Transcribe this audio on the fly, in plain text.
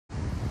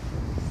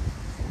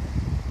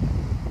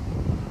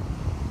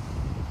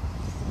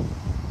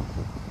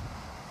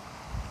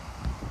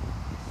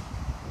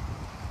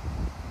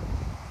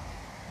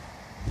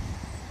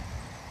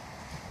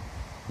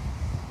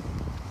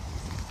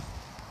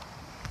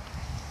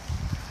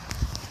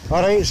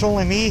Alright, it's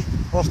only me.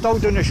 We're still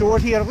down the shore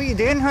here. What are you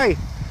doing, hey?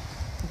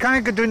 You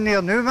can't go down there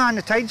now, man.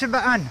 The tide's a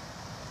bit in.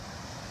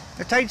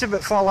 The tide's a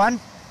bit full in.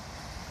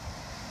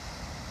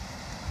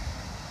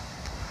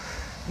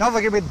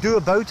 Nothing we can do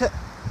about it.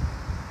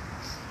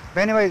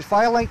 But anyway, it's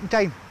firelighting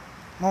time.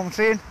 Know what I'm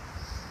saying?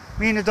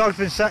 Me and the dog's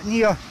been sitting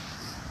here.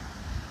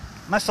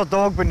 Mr.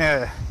 Dog been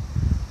a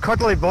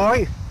cuddly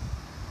boy.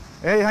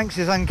 He thinks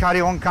he's in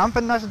Carry On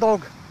Camping, this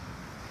dog.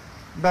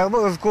 But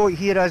what we've got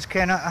here is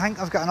I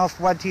think I've got enough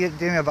wood here to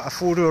do me about a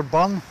 4-hour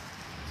burn.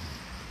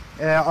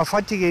 I've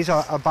had to use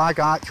a bag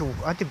of actual,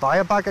 I had to buy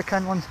a bag of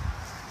kindling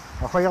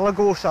a while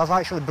ago, so I've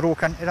actually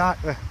broke into that.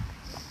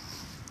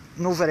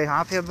 Not very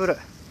happy about it.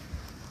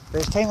 But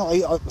it's time to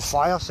light up the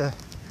fire, so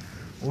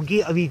we'll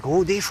get a wee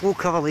go. They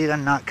folk over there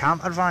in that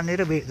camper van,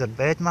 they're away to their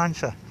bed, man,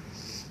 so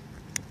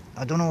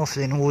I don't know if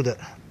they know that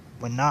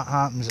when that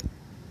happens.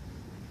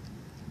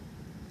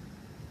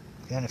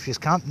 And if you're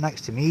camping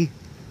next to me,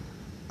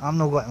 I'm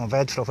not got to my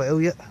bed for a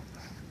while yet.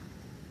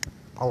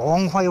 A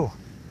long while.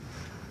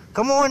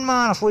 Come on,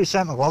 man, I thought you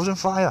set my gloves on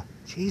fire.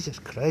 Jesus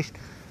Christ.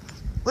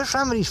 What's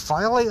wrong with these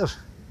firelighters?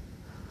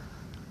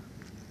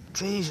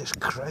 Jesus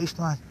Christ,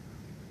 man.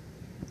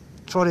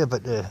 Sorry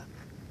about the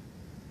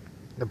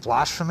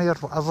blasphemy or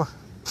whatever.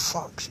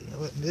 Fuck's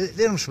sake.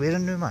 There I'm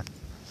swearing now, man.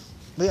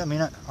 Wait a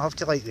minute, I have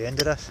to light the end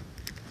of this.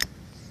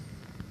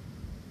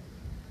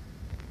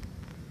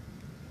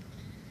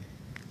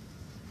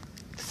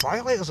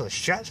 Firelighters are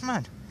shits,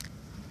 man.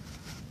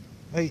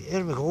 Right,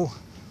 here we go,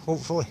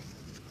 hopefully.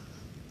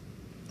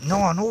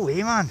 No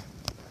way, man.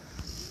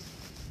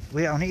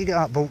 Wait, I need to get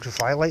that box of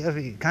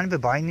firelighters. You can't be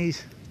buying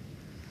these.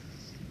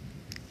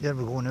 There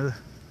we go now.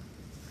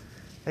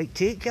 Right,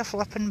 take your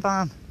flipping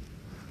ban.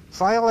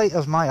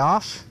 Firelighters my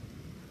arse.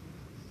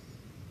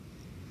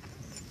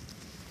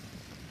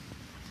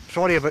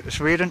 Sorry about the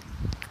swearing.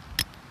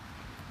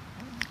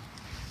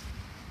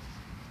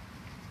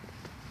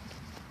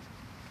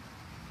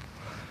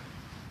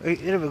 Right,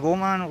 here we go,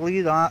 man. I'll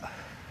leave that.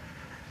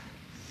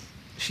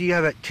 See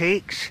how it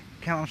takes,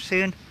 you know what I'm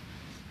saying?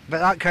 But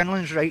that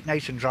kindling's right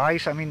nice and dry,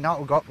 so I mean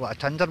that'll go up like a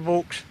tinder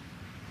box.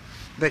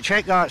 But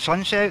check that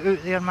sunset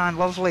out there, man,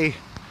 lovely.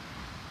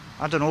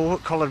 I don't know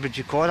what colour would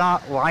you call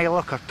that,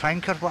 lilac or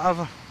pink or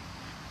whatever.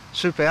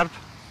 Superb.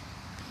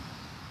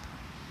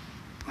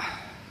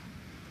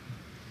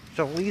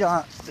 So I'll leave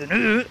that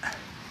out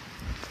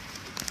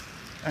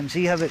and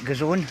see how it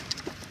goes on.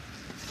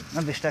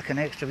 Maybe stick an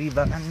extra wee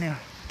bit in there,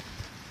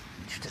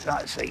 just at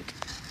that side.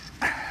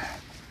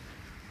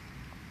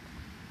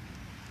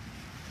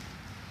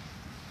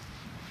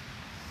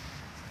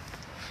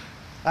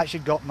 That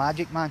should got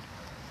magic, man.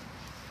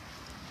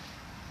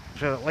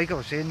 So like I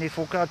was saying, they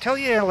folk, I'll tell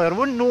you earlier,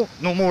 no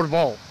more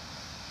ball.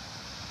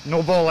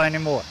 No ball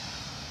anymore.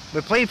 We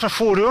played for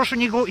 4 hours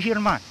when you got here,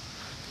 man.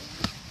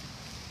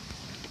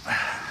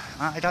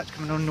 That's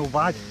coming on no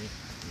bad.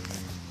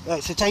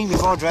 It's the time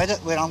before I'd read it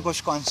where I'm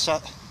just going to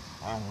sit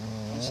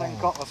and sing a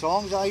couple of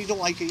songs. You don't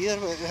like it either,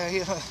 but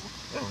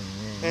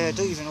I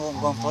don't even know what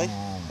I'm going to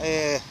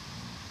play.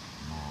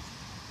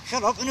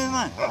 Shut up now,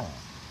 man.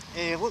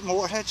 What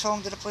Motorhead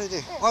song did I play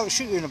there? Well, I'll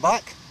shoot you in the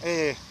back.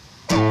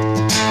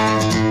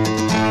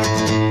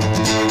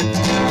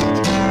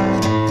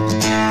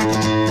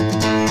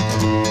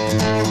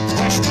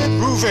 Western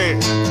Groovy.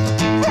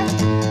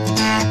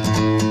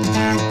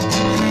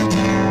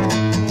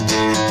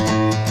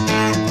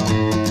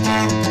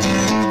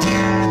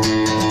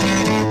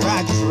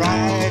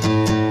 Ride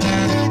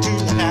to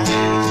the night,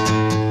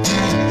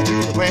 to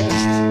the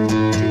west,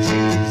 to the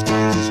east, to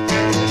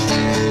the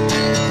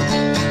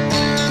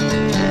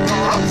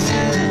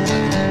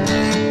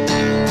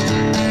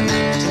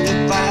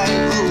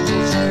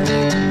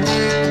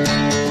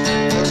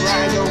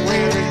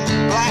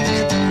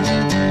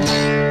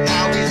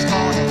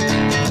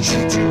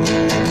shoot you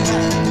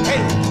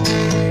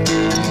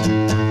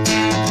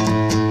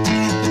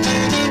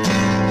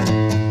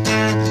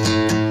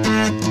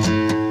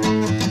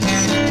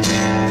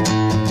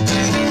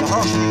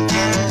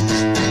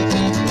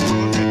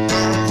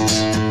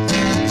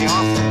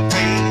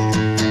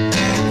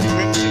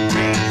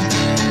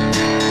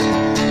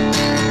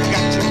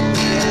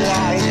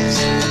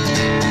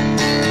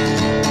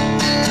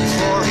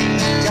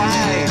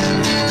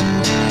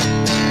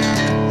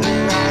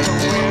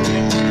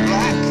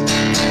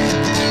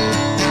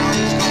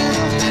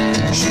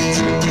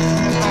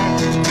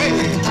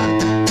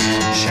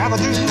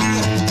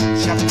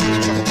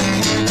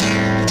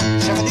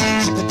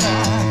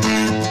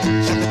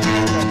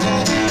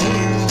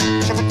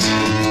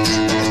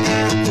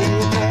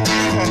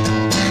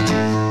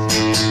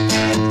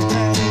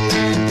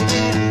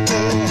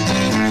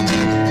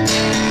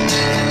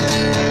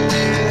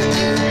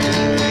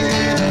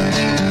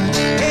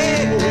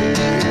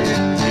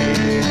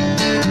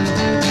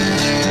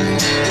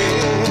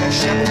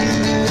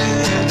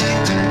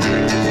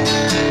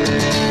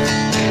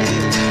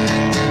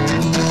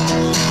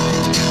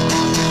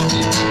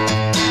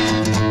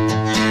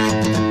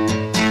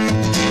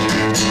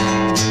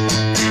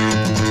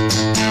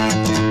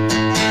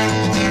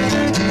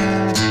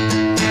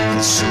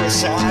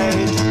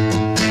side,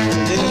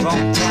 live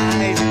on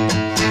pride,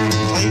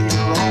 play it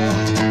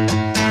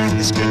wrong,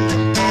 it's good to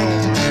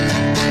bone.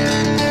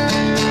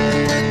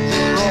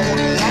 Your own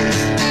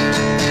life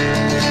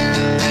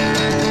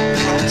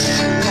cuts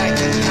you like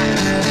a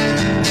knife.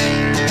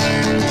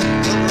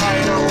 The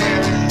rider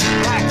wearing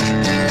black,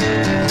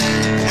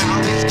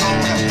 now he's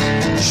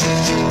gonna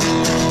shoot you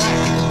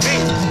back.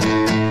 Hey!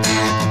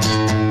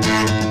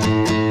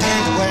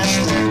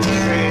 Western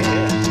Red.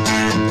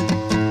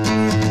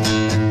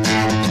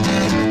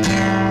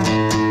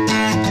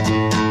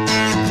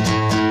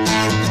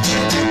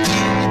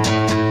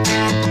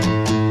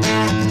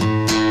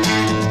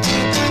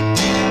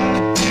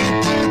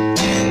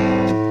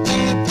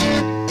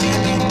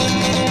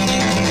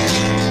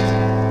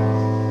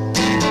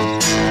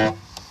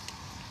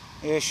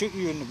 Shoot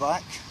you in the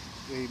back,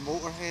 the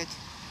motorhead.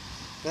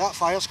 But that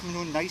fire's coming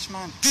on nice,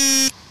 man.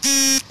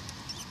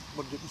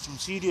 We're getting some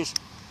serious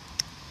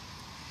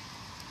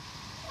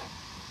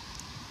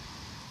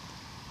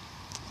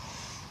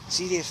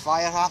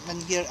fire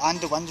happening here, and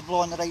the wind's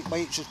blowing the right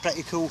way, which is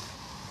pretty cool.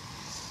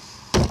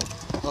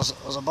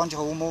 There's a bunch of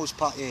homos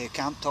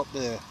camped up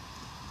the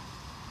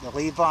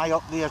lay-by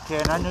up there,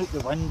 turning out the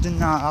wind and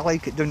that. I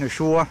like it down the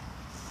shore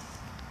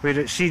where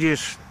it's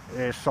serious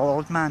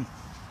solid, man.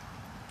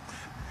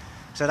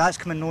 So that's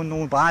coming on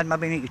no bad.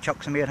 Maybe need to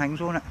chuck some air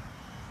things on it.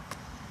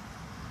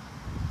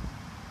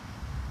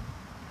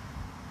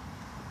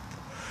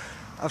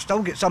 I've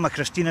still got some of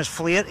Christina's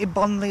flare to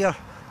burn there.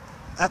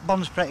 It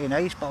burns pretty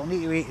nice, but I'll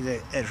need to wait till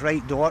it's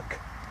right dark,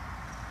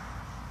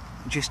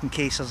 just in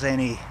case there's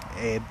any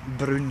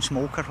brown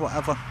smoke or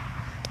whatever.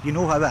 You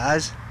know how it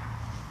is,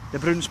 the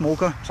brown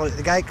smoker. So like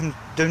the guy comes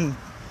down,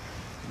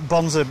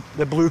 burns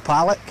the blue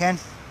pallet, Ken.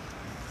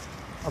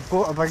 I've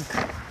got a big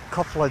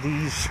couple of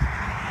these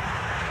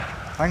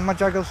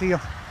thingamajiggers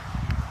here.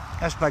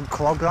 This big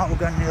clog, that'll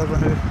get in there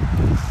now.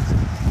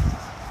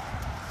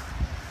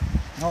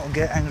 That'll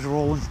get things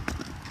rolling.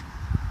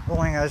 The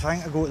only thing is, I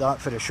think I got that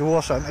for the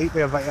show, so it might be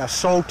a bit of a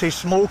salty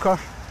smoker,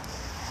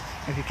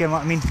 if you get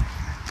what I mean.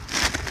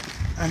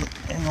 And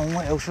hang on,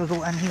 what else have I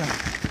got in here?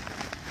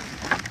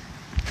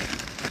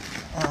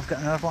 Oh, I've got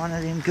another one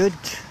of them, good.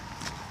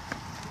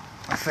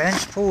 A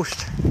fence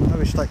post,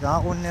 maybe stick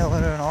that on there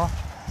later on.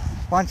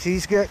 Once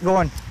these get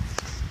going,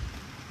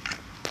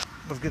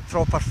 we've got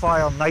proper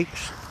fire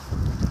nights.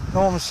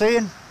 Know what I'm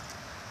saying?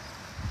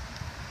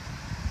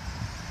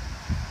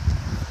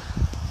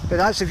 But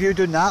that's the view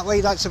down that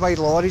way, that's the way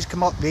lorries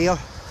come up there.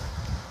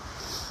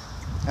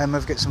 And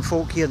we've got some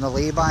folk here in the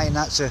lay-by, and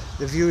that's the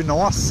view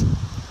north,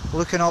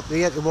 looking up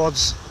there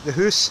towards the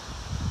house.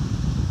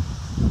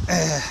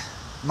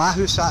 My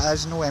house that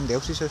is, no anybody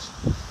else's house.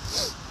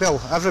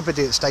 Well,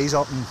 everybody that stays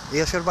up in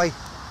Ayrshire way.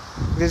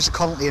 We're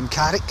currently in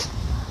Carrick.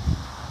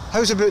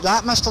 How's about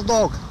that, Mr.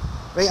 Dog?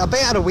 Right, I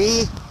better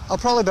away. I'll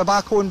probably be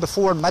back on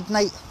before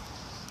midnight,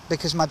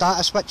 because my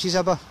data switches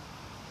over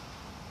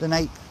the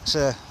night,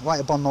 so I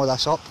want to burn all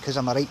this up because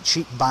I'm a right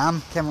cheap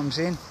bam, you know what I'm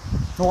saying?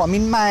 Know what I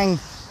mean, man?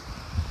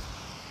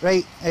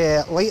 Right,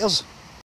 laters.